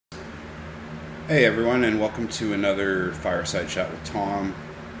Hey everyone, and welcome to another Fireside Chat with Tom.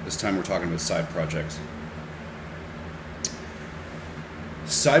 This time we're talking about side projects.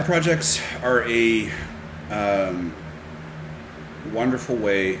 Side projects are a wonderful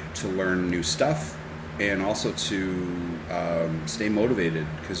way to learn new stuff and also to stay motivated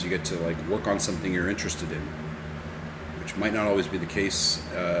because you get to work on something you're interested in, which might not always be the case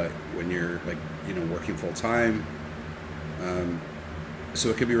when you're working full time. So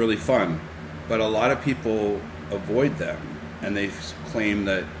it can be really fun. But a lot of people avoid them, and they claim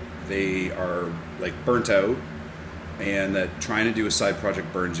that they are burnt out, and that trying to do a side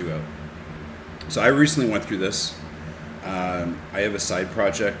project burns you out. So I recently went through this. I have a side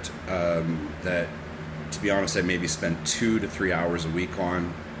project that, to be honest, I maybe spend 2 to 3 hours a week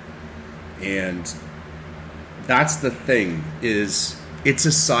on, and that's the thing, is it's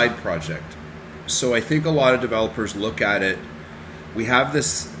a side project. So I think a lot of developers look at it. We have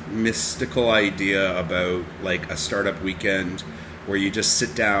this mystical idea about a startup weekend where you just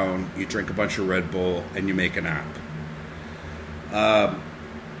sit down, you drink a bunch of Red Bull, and you make an app.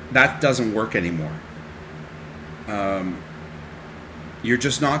 That doesn't work anymore. You're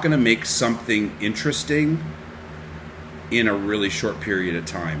just not going to make something interesting in a really short period of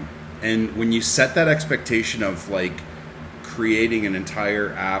time. And when you set that expectation of creating an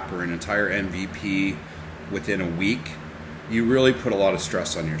entire app or an entire MVP within a week, you really put a lot of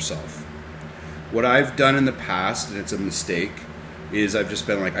stress on yourself. What I've done in the past, and it's a mistake, is I've just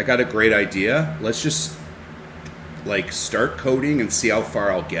been I got a great idea. Let's just start coding and see how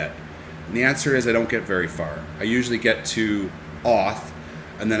far I'll get. And the answer is I don't get very far. I usually get to auth,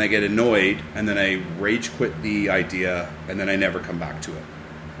 and then I get annoyed, and then I rage quit the idea, and then I never come back to it.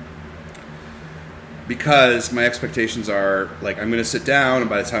 Because my expectations are I'm going to sit down, and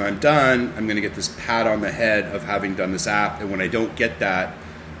by the time I'm done, I'm going to get this pat on the head of having done this app. And when I don't get that,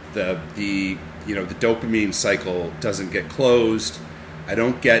 the dopamine cycle doesn't get closed. I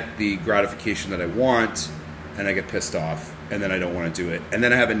don't get the gratification that I want, and I get pissed off, and then I don't want to do it. And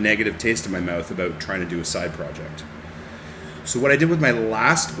then I have a negative taste in my mouth about trying to do a side project. So what I did with my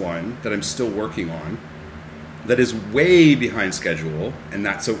last one that I'm still working on, that is way behind schedule, and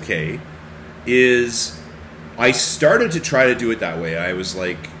that's okay, is I started to try to do it that way. I was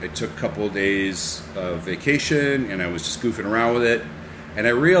I took a couple of days of vacation and I was just goofing around with it, and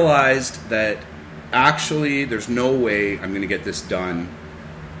I realized that actually there's no way I'm going to get this done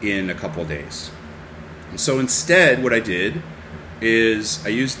in a couple of days. And so instead what I did is I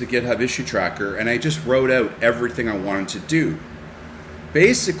used the GitHub issue tracker, and I just wrote out everything I wanted to do.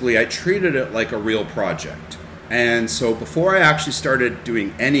 Basically, I treated it like a real project. And so before I actually started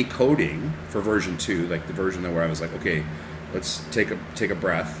doing any coding for version 2, the version where I was okay, let's take a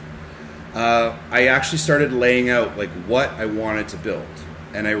breath, I actually started laying out what I wanted to build,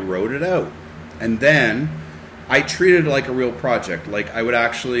 and I wrote it out. And then I treated it like a real project. I would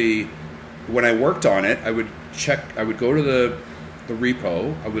actually, when I worked on it, I would go to the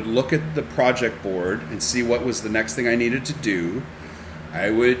repo, I would look at the project board and see what was the next thing I needed to do. I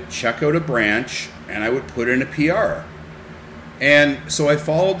would check out a branch, and I would put in a PR. And so I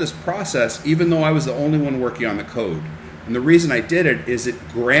followed this process even though I was the only one working on the code. And the reason I did it is it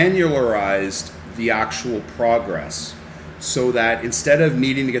granularized the actual progress, so that instead of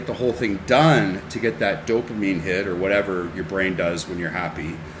needing to get the whole thing done to get that dopamine hit or whatever your brain does when you're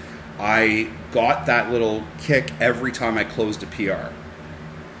happy, I got that little kick every time I closed a PR.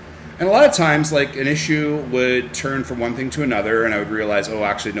 And a lot of times, an issue would turn from one thing to another, and I would realize, oh,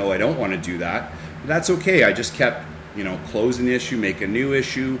 actually, no, I don't want to do that. But that's okay. I just kept, closing the issue, make a new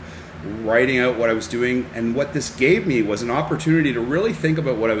issue, writing out what I was doing. And what this gave me was an opportunity to really think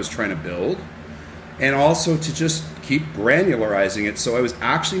about what I was trying to build, and also to just keep granularizing it. So I was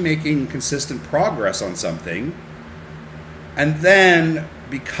actually making consistent progress on something. And then,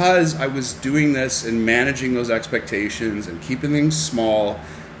 because I was doing this and managing those expectations and keeping things small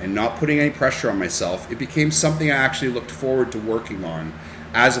and not putting any pressure on myself, it became something I actually looked forward to working on,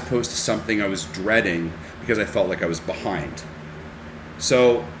 as opposed to something I was dreading because I felt like I was behind.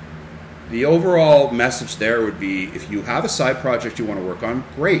 So the overall message there would be, if you have a side project you want to work on,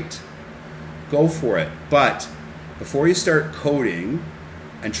 great, go for it. But before you start coding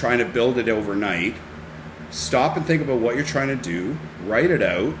and trying to build it overnight, stop and think about what you're trying to do, write it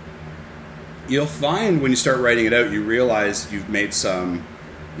out. You'll find when you start writing it out, you realize you've made some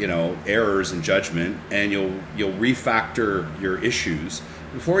errors in judgment, and you'll refactor your issues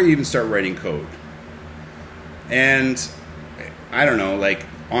before you even start writing code. And I don't know,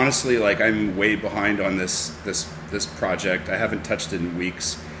 honestly, I'm way behind on this project. I haven't touched it in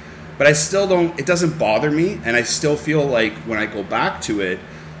weeks, but I still don't, it doesn't bother me, and I still feel when I go back to it,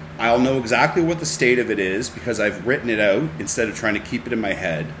 I'll know exactly what the state of it is because I've written it out instead of trying to keep it in my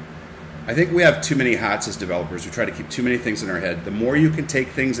head. I think we have too many hats as developers. We try to keep too many things in our head. The more you can take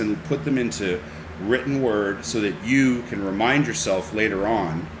things and put them into written word so that you can remind yourself later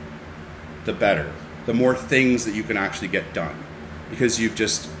on, the better. The more things that you can actually get done. Because you've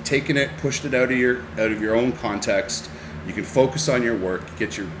just taken it, pushed it out of your own context. You can focus on your work,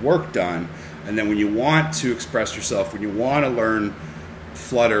 get your work done, and then when you want to express yourself, when you want to learn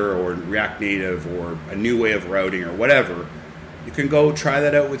Flutter or React Native or a new way of routing or whatever, you can go try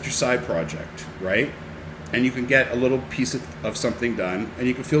that out with your side project, right? And you can get a little piece of something done and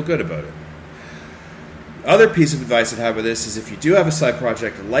you can feel good about it. Other piece of advice I'd have with this is if you do have a side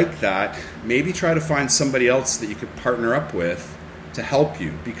project like that, maybe try to find somebody else that you could partner up with to help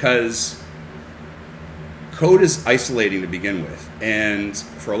you, because code is isolating to begin with. And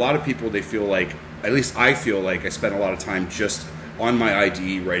for a lot of people, they feel like, at least I feel like I spend a lot of time just on my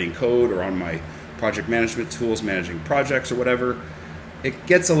IDE writing code or on my project management tools, managing projects or whatever. It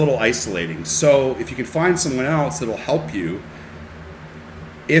gets a little isolating. So if you can find someone else that'll help you,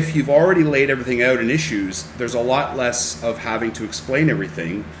 if you've already laid everything out in issues, there's a lot less of having to explain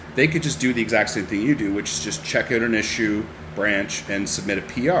everything. They could just do the exact same thing you do, which is just check out an issue, branch, and submit a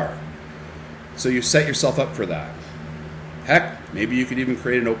PR. So you set yourself up for that. Heck, maybe you could even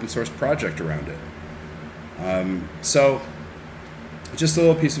create an open source project around it. So just a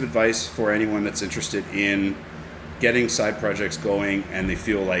little piece of advice for anyone that's interested in getting side projects going and they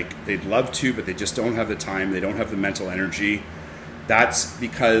feel like they'd love to, but they just don't have the time, they don't have the mental energy. That's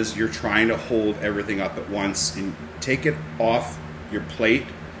because you're trying to hold everything up at once and take it off your plate.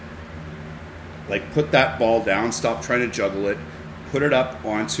 Like, put that ball down, stop trying to juggle it, put it up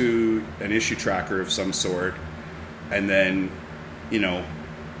onto an issue tracker of some sort, and then,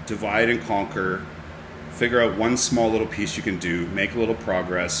 divide and conquer, figure out one small little piece you can do, make a little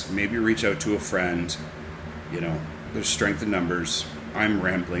progress, maybe reach out to a friend. There's strength in numbers. I'm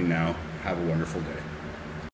rambling now. Have a wonderful day.